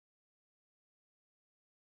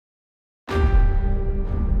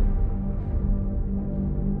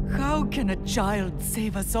can a child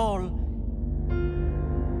save us all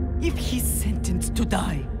if he's sentenced to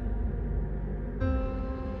die?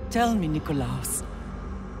 Tell me, Nikolaus.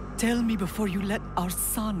 Tell me before you let our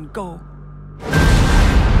son go.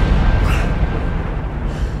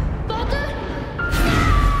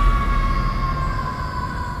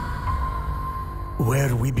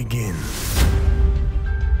 Where we begin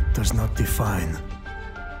does not define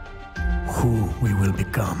who we will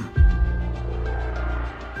become.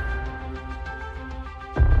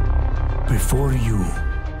 Before you,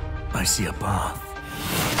 I see a path.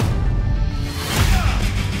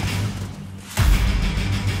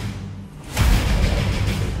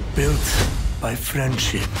 Built by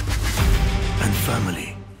friendship and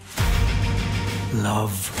family,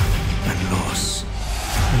 love and loss,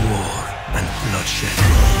 war and bloodshed.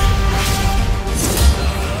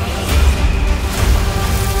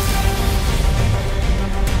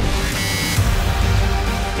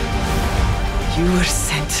 You were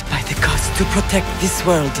sent by the gods to protect this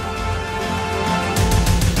world.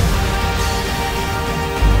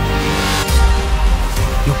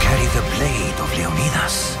 You carry the blade of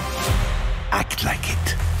Leonidas. Act like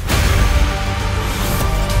it.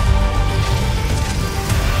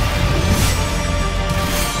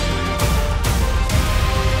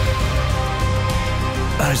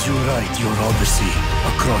 As you write your Odyssey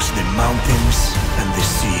across the mountains and the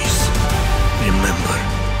seas, remember,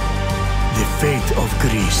 the fate of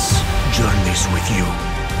Greece journeys with you.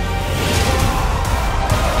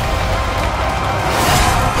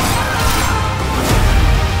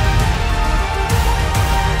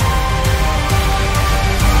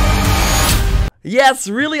 Yes,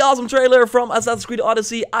 really awesome trailer from Assassin's Creed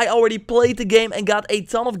Odyssey. I already played the game and got a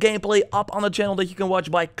ton of gameplay up on the channel that you can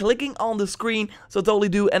watch by clicking on the screen. So totally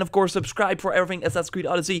do, and of course subscribe for everything Assassin's Creed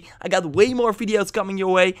Odyssey. I got way more videos coming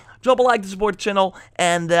your way. Drop a like to support the channel,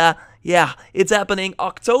 and yeah, it's happening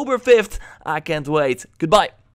October 5th. I can't wait. Goodbye.